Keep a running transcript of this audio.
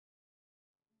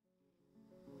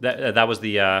That was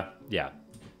the, yeah.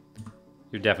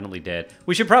 You're definitely dead.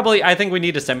 We should probably, I think we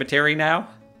need a cemetery now.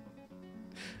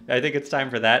 I think it's time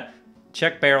for that.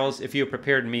 Check barrels if you have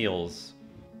prepared meals.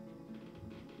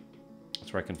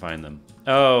 That's where I can find them.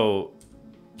 Oh.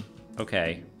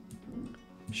 Okay.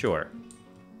 Sure.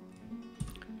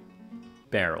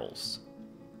 Barrels.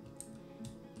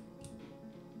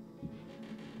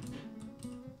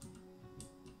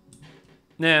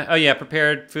 Nah. Oh, yeah.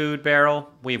 Prepared food barrel.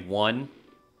 We have one.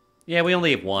 Yeah, we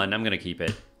only have one. I'm going to keep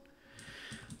it.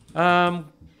 I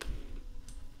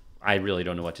really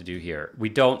don't know what to do here. We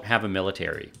don't have a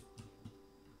military.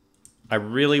 I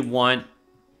really want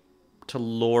to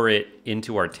lure it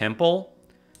into our temple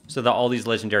so that all these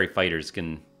legendary fighters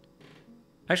can...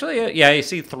 Actually, yeah, I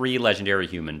see 3 legendary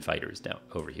human fighters down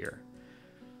over here.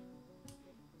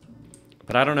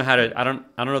 But I don't know how to... I don't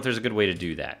know if there's a good way to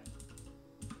do that.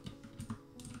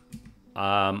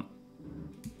 The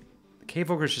Cave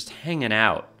Ogre's just hanging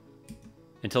out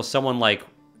until someone, like...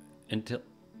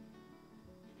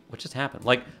 What just happened?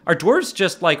 Like, our dwarves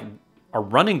just, like, are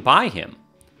running by him.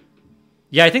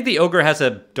 Yeah, I think the ogre has a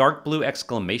dark blue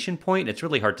exclamation point. It's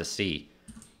really hard to see.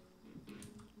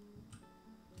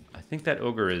 I think that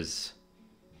ogre is...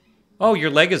 Oh, your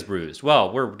leg is bruised.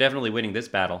 Well, we're definitely winning this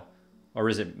battle. Or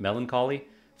is it melancholy?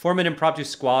 Form an impromptu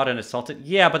squad and assault it.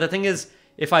 Yeah, but the thing is,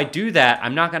 if I do that,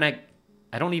 I'm not gonna...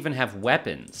 I don't even have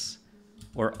weapons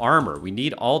or armor. We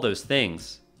need all those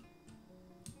things.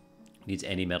 Needs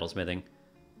any metalsmithing.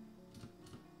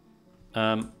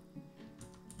 I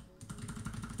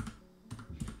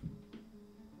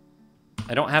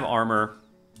don't have armor.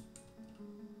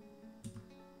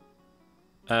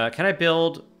 Can I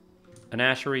build an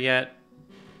ashery yet?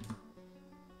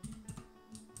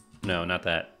 No, not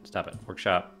that. Stop it.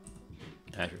 Workshop.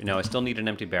 Ashery. No, I still need an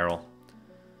empty barrel.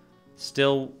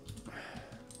 Still...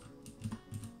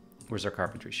 Where's our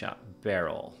carpentry shop?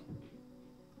 Barrel.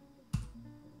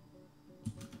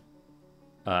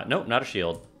 Nope, not a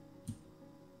shield.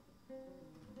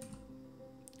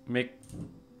 Make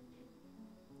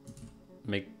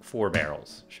 4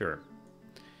 barrels, sure.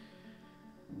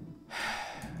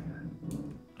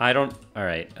 I don't...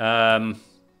 Alright.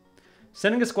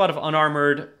 Sending a squad of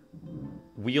unarmored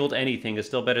wield anything is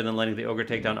still better than letting the ogre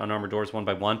take down unarmored dwarves one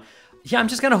by one. Yeah, I'm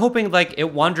just kind of hoping, like,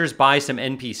 it wanders by some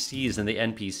NPCs and the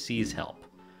NPCs help.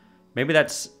 Maybe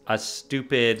that's a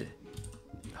stupid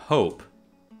hope.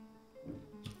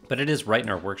 But it is right in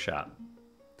our workshop.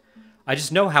 I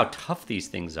just know how tough these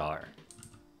things are.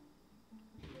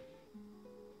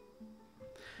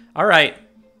 All right.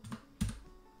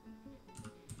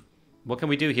 What can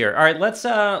we do here? All right, let's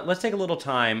take a little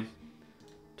time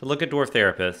to look at Dwarf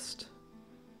Therapist,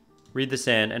 read this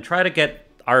in, and try to get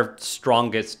our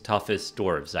strongest, toughest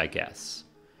dwarves, I guess.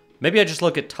 Maybe I just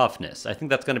look at toughness. I think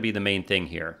that's going to be the main thing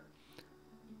here.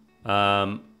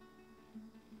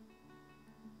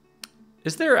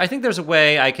 Is there... I think there's a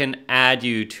way I can add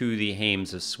you to the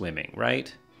Hames of Swimming,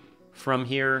 right? From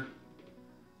here.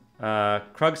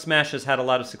 Krug Smash has had a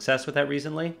lot of success with that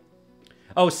recently.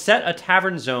 Oh, set a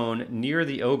tavern zone near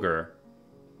the ogre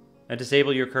and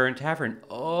disable your current tavern.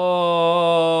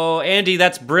 Oh, Andy,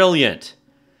 that's brilliant.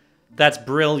 That's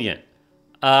brilliant.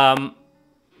 Let's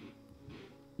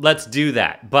do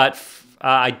that. But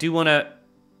I do want to...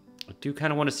 I do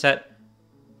kind of want to set...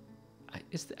 I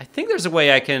think there's a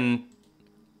way I can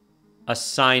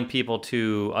assign people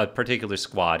to a particular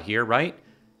squad here, right?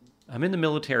 I'm in the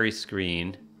military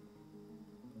screen.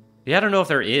 Yeah, I don't know if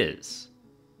there is.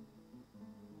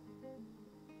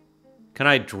 Can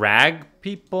I drag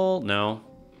people? No.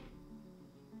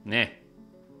 Nah.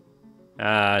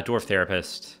 Dwarf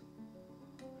Therapist.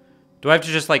 Do I have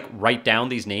to just, like, write down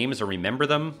these names or remember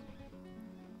them?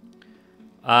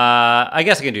 I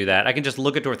guess I can do that. I can just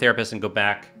look at Dwarf Therapist and go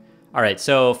back. All right,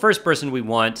 so first person we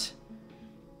want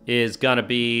is gonna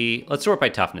be... Let's sort by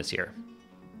toughness here.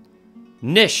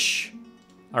 Nish.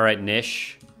 All right,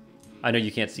 Nish. I know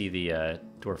you can't see the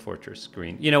Dwarf Fortress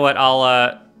screen. You know what?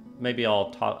 Maybe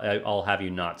I'll have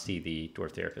you not see the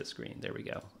Dwarf Therapist screen. There we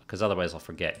go. Because otherwise I'll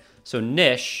forget. So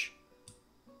Nish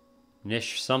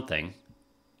something.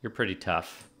 You're pretty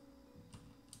tough.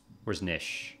 Where's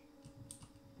Nish?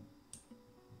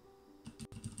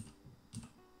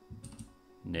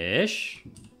 Nish?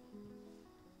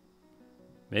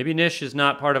 Maybe Nish is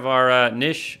not part of our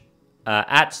Nish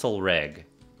Atzelreg.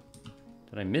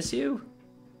 Did I miss you?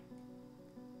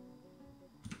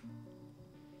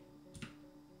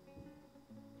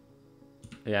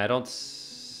 Yeah, I don't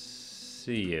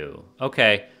see you.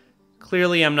 Okay.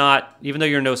 Clearly I'm not, even though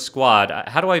you're no squad,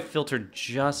 how do I filter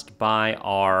just by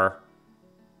our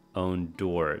own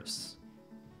dwarves?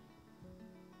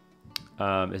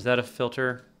 Is that a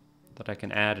filter that I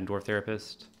can add in Dwarf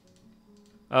Therapist?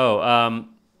 Oh,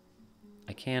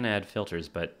 I can add filters,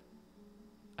 but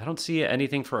I don't see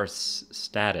anything for our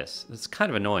status. It's kind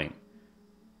of annoying.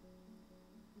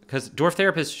 Because Dwarf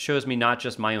Therapist shows me not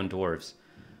just my own dwarves,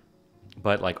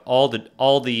 but like all the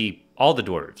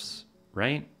dwarves,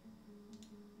 right?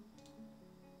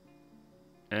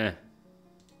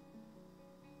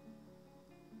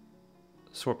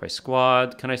 Sort by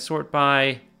squad. Can I sort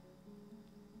by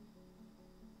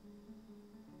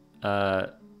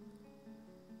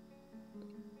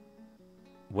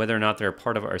whether or not they're a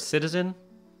part of our citizen?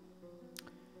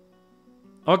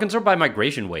 Oh, I can sort by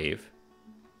migration wave.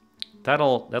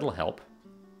 That'll help.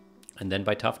 And then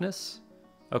by toughness?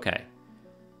 Okay.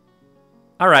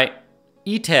 All right.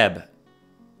 Eteb.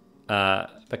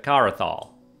 Bakarathal.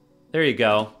 There you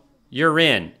go. You're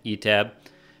in, Eteb.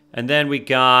 And then we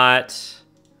got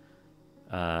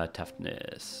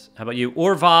toughness. How about you?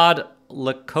 Orvad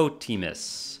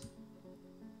Lakotimus.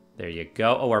 There you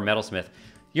go. Oh, our metalsmith.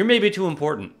 You're maybe too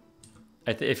important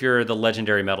if you're the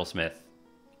legendary metalsmith.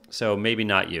 So maybe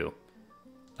not you.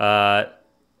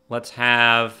 Let's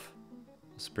have...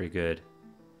 That's pretty good.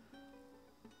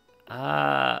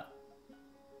 Oh,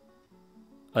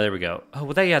 there we go. Oh,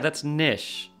 well, yeah, that's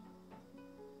Nish.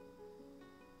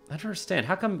 I don't understand.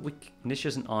 How come Nish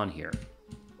isn't on here?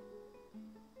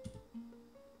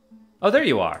 Oh, there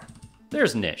you are.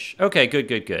 There's Nish. Okay, good,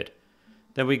 good, good.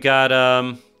 Then we got,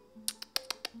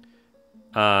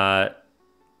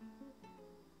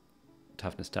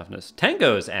 toughness.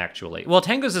 Tango's, actually. Well,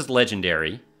 Tango's is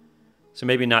legendary. So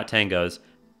maybe not Tango's.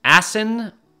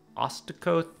 Asin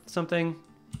Ostakoth something.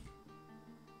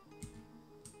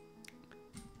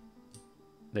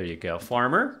 There you go.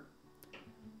 Farmer.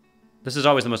 This is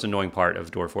always the most annoying part of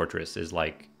Dwarf Fortress, is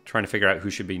like trying to figure out who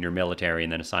should be in your military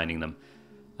and then assigning them.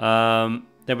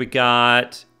 Then we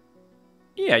got...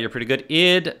 Yeah, you're pretty good.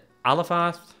 Id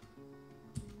Alifath.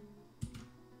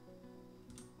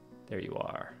 There you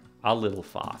are.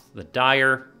 Alifath. The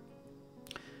Dyer.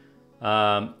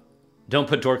 Don't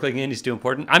put door clicking in, he's too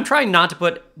important. I'm trying not to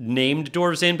put named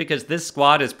dwarves in because this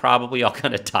squad is probably all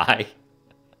gonna die.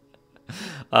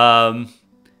 And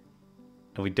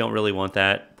we don't really want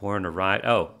that. Born to ride.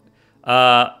 Oh.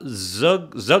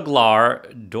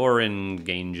 Zuglar Doran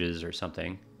Ganges or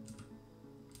something.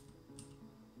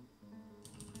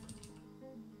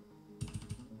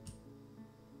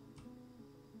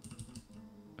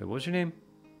 Wait, what was your name?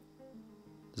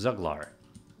 Zuglar.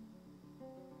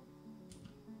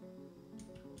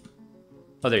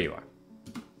 Oh, there you are.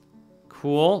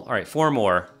 Cool. All right, 4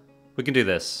 more. We can do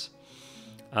this.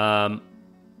 Yeah.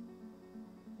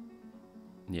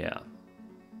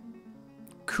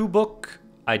 Kubuk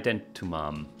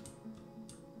Identumum.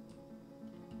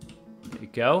 There you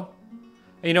go.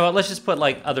 And you know what? Let's just put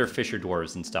like other fisher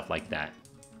dwarves and stuff like that.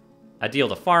 Ideal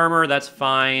to farmer. That's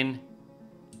fine.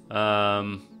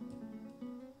 Godin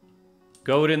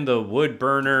the wood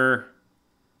burner.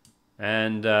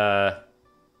 And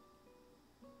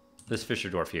this fisher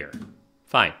dwarf here.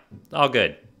 Fine. All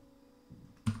good.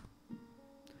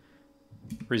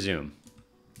 Resume.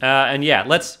 And yeah,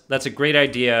 that's a great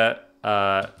idea,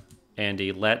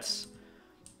 Andy. Let's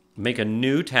make a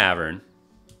new tavern.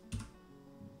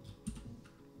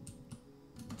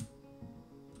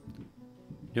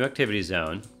 New activity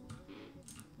zone.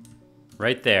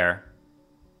 Right there.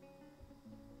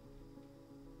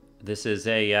 This is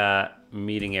a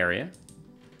meeting area.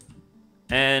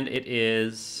 And it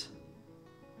is...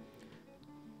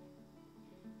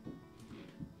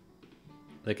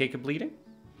 the cake of bleeding?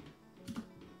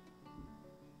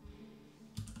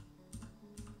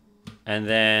 And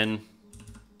then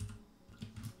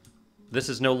this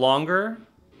is no longer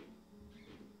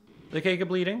the cake of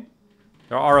bleeding.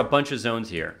 There are a bunch of zones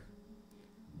here.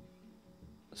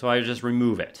 So I just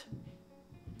remove it.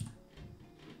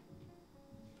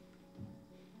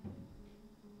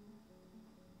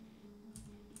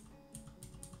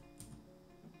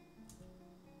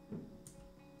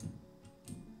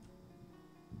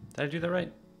 Did I do that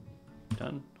right?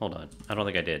 Done? Hold on. I don't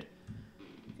think I did.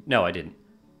 No, I didn't.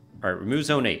 All right, remove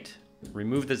zone 8.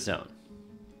 Remove the zone.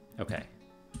 Okay.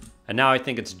 And now I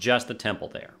think it's just the temple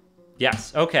there.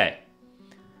 Yes, okay.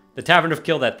 The Tavern of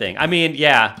Kill that thing. I mean,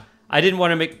 yeah, I didn't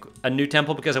want to make a new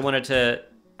temple because I want to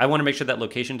make sure that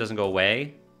location doesn't go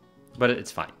away, but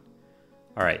it's fine.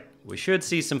 All right, we should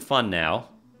see some fun now.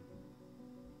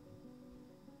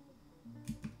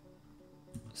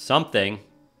 Something.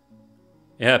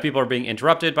 Yeah, people are being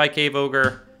interrupted by Cave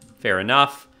Ogre. Fair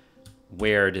enough.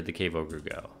 Where did the Cave Ogre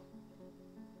go?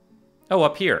 Oh,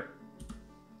 up here.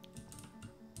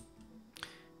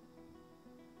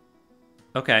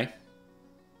 Okay.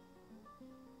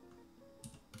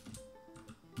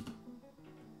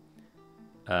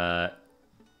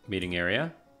 Meeting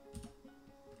area.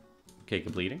 Cake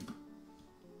of bleeding.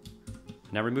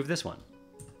 Now remove this one.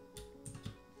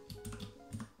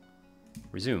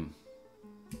 Resume.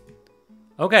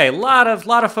 Okay, a lot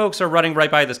of folks are running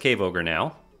right by this cave ogre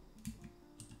now.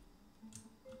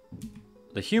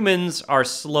 The humans are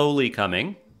slowly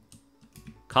coming.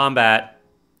 Combat.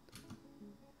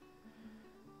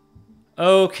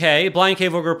 Okay, blind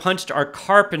cave ogre punched our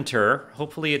carpenter.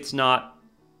 Hopefully it's not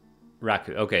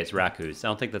Raku. Okay, it's Rakus. I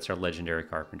don't think that's our legendary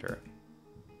carpenter.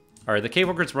 All right, the cave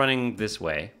ogre's running this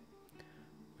way,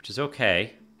 which is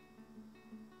okay.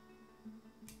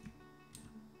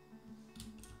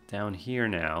 Down here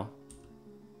now.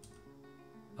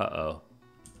 Uh-oh.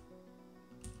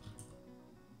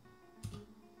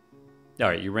 All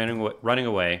right, you're running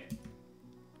away.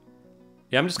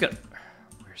 Yeah, I'm just gonna...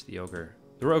 Where's the ogre?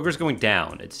 The ogre's going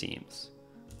down, it seems.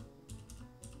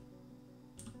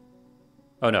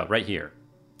 Oh, no, right here.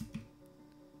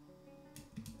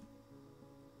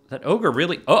 That ogre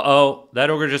really... Uh-oh, that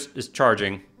ogre just is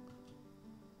charging.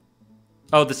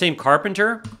 Oh, the same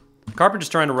carpenter? The carpenter's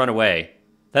trying to run away.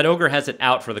 That ogre has it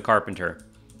out for the carpenter.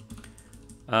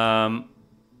 All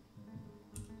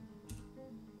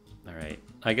right.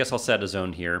 I guess I'll set a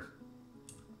zone here.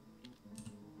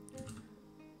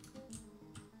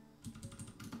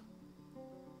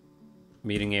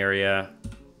 Meeting area.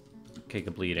 Cake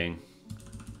of bleeding.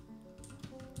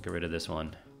 Get rid of this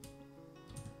one.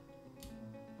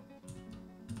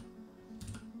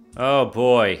 Oh,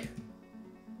 boy.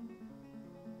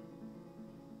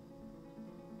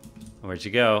 Where'd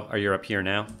you go? Are you up here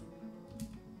now?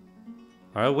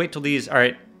 All right, wait till these... All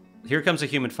right, here comes a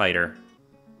human fighter.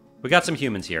 We got some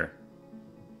humans here.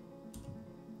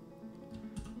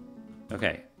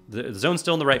 Okay, the zone's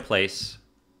still in the right place.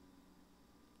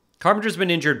 Carpenter's been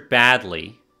injured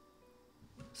badly.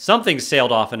 Something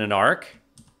sailed off in an arc.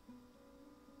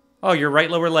 Oh, your right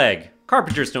lower leg.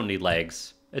 Carpenters don't need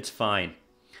legs. It's fine.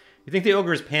 You think the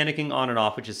ogre is panicking on and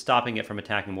off, which is stopping it from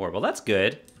attacking more. Well, that's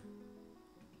good.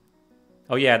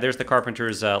 Oh, yeah, there's the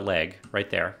carpenter's leg right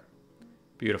there.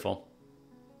 Beautiful.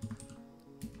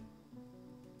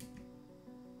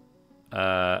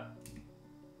 All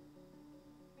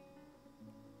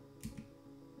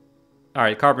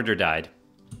right, carpenter died.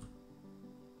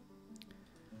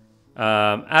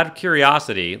 Out of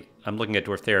curiosity, I'm looking at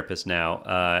Dwarf Therapist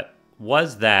now.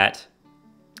 Was that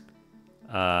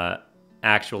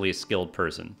actually a skilled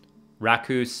person?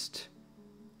 Rakust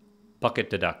Bucket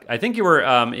Deduct. I think you were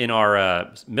in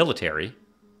our military.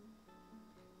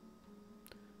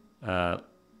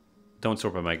 Don't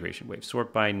sort by migration wave.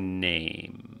 Sort by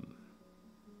name.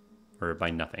 Or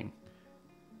by nothing.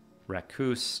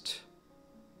 Rakust.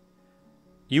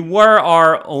 You were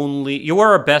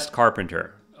our best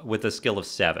carpenter with a skill of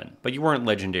 7, but you weren't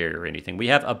legendary or anything. We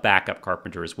have a backup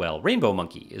carpenter as well. Rainbow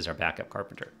Monkey is our backup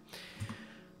carpenter.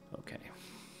 Okay.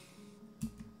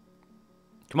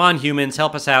 Come on, humans,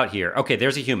 help us out here. Okay,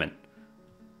 there's a human.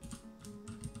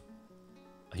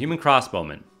 A human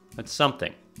crossbowman. That's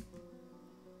something.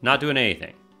 Not doing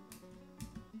anything.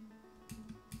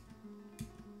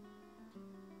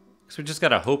 So we just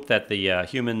gotta hope that the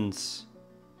humans...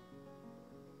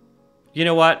 You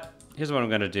know what? Here's what I'm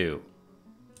gonna do.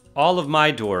 All of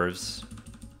my dwarves...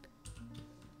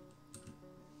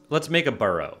 Let's make a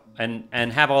burrow.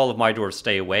 And have all of my dwarves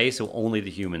stay away so only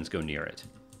the humans go near it.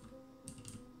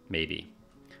 Maybe.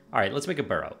 Alright, let's make a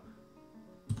burrow.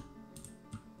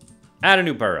 Add a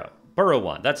new burrow. Burrow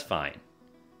 1, that's fine.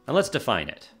 And let's define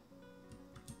it.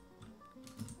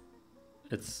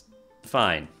 It's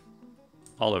fine.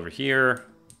 All over here.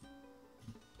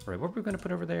 Right, what are we going to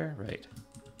put over there? Right.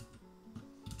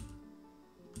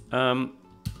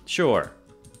 Sure.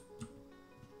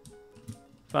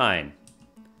 Fine.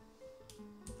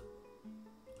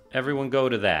 Everyone go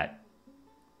to that.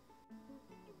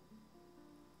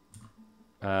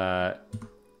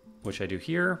 What should I do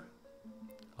here?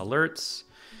 Alerts.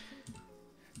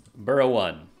 Burrow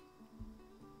 1.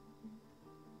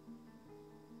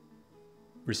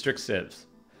 Restrict civs.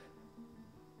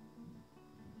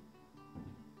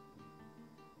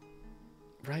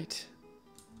 Right.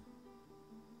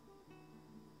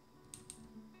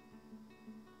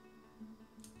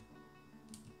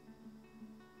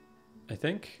 I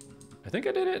think I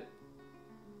did it.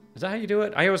 Is that how you do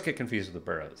it? I always get confused with the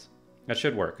burrows. That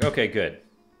should work. Okay, good.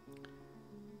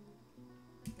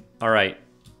 All right.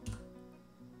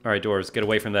 All right, dwarves, get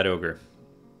away from that ogre.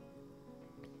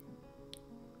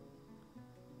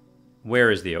 Where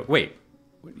is the ogre? Wait.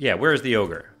 Yeah, where is the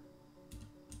ogre?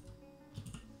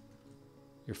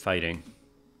 You're fighting.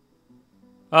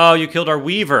 Oh, you killed our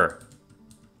weaver.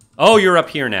 Oh, you're up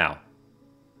here now.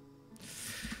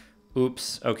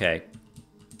 Oops. Okay.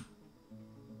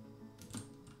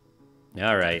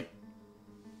 All right.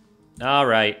 All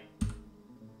right.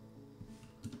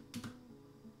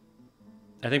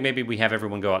 I think maybe we have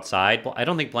everyone go outside. Well, I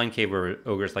don't think blind cave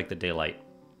ogres like the daylight.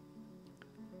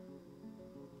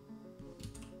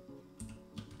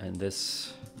 And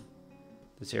this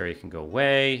area can go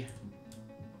away.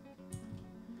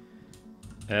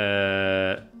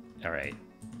 All right.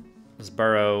 This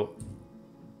burrow.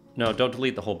 No, don't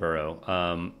delete the whole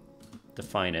burrow.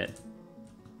 Define it.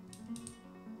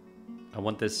 I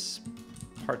want this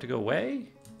part to go away.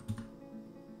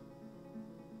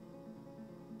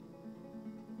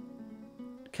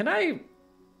 Can I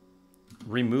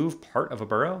remove part of a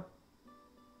burrow?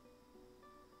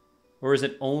 Or is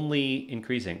it only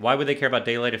increasing? Why would they care about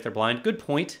daylight if they're blind? Good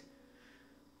point.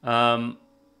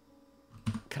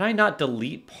 Can I not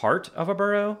delete part of a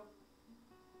burrow?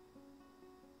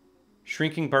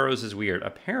 Shrinking burrows is weird,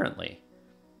 apparently.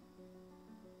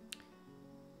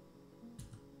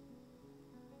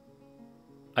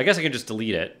 I guess I can just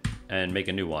delete it and make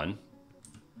a new one.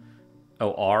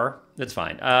 Oh, R? That's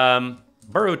fine.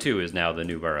 Burrow 2 is now the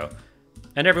new burrow.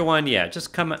 And everyone, yeah,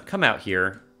 just come out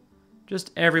here.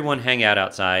 Just everyone hang out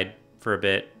outside for a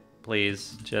bit,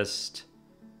 please. Just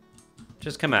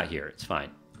come out here. It's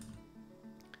fine.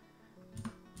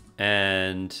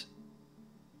 And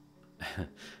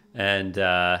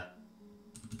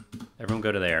everyone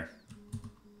go to there.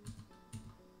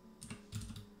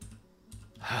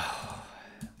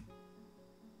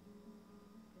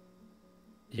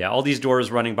 Yeah, all these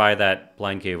doors running by that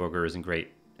blind cave ogre isn't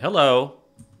great. Hello.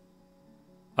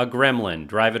 A gremlin.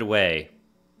 Drive it away.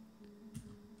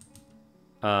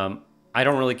 I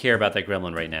don't really care about that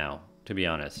gremlin right now, to be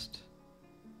honest.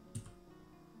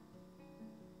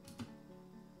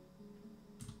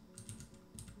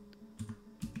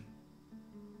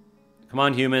 Come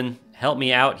on, human. Help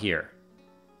me out here.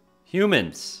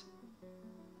 Humans.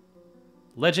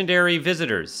 Legendary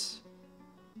visitors.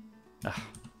 Ugh.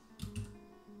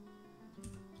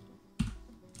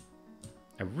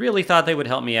 I really thought they would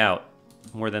help me out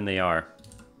more than they are.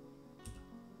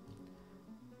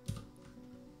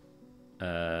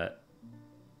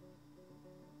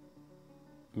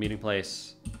 Meeting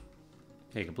place.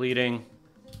 Take a bleeding.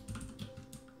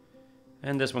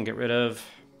 And this one get rid of.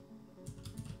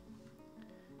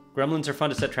 Gremlins are fun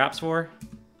to set traps for.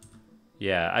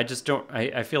 Yeah, I just don't...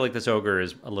 I feel like this ogre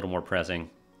is a little more pressing.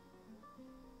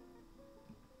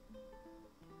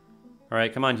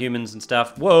 Alright, come on, humans and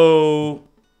stuff. Whoa!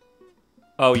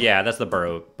 Oh, yeah, that's the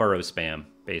burrow spam,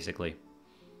 basically.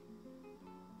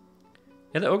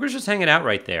 Yeah, the ogre's just hanging out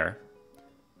right there.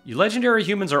 You legendary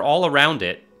humans are all around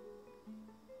it.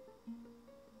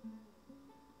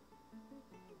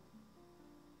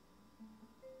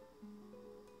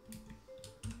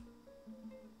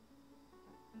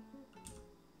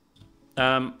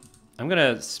 I'm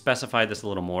gonna specify this a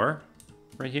little more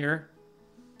right here.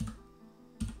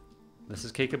 This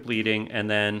is cake of bleeding, and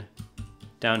then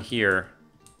down here,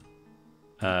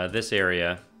 this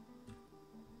area.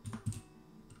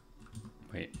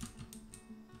 Wait.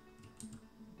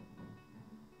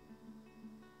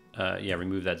 Yeah,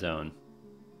 remove that zone.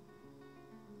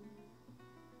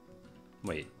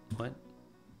 Wait, what?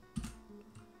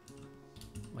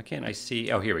 Why can't I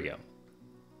see? Oh, here we go.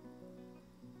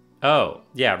 Oh,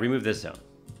 yeah, remove this zone.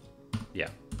 Yeah.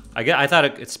 I thought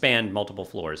it spanned multiple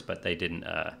floors, but they didn't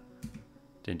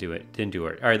do it. Didn't do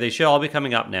it. All right, they should all be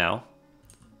coming up now.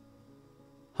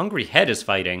 Hungry Head is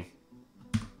fighting.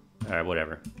 All right,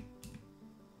 whatever.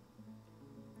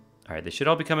 All right, they should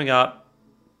all be coming up.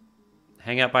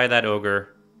 Hang out by that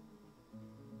ogre.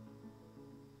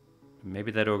 Maybe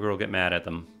that ogre will get mad at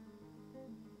them.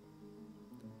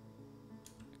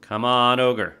 Come on,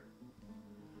 ogre.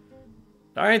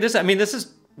 All right, this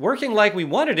is working like we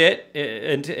wanted it,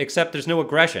 except there's no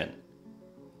aggression.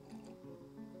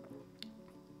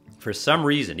 For some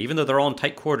reason, even though they're all in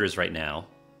tight quarters right now,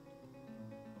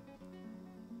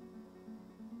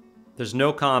 there's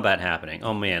no combat happening.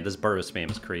 Oh man, this burrow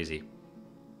spam is crazy.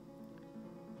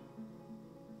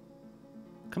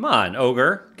 Come on,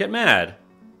 ogre, get mad.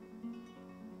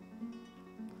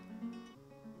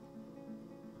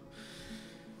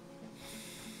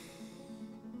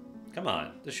 Come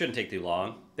on, this shouldn't take too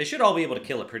long. They should all be able to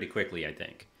kill it pretty quickly, I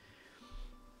think.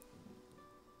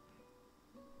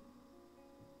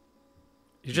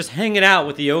 You're just hanging out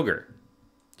with the ogre.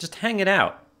 Just hanging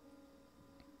out.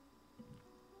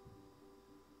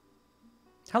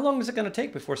 How long is it going to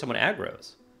take before someone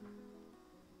aggroes?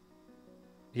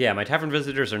 Yeah, my tavern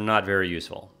visitors are not very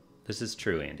useful. This is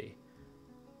true, Andy.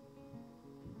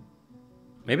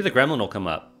 Maybe the gremlin will come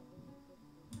up.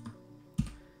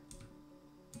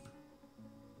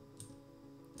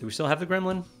 Do we still have the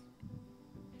gremlin?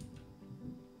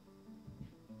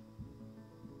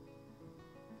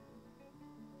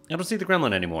 I don't see the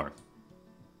gremlin anymore.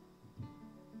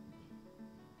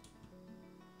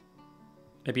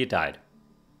 Maybe it died.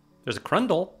 There's a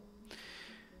Crundle.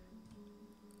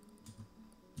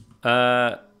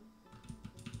 Yeah,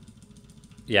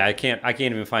 I can't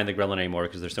even find the gremlin anymore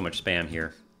because there's so much spam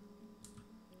here.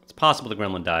 It's possible the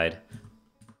gremlin died.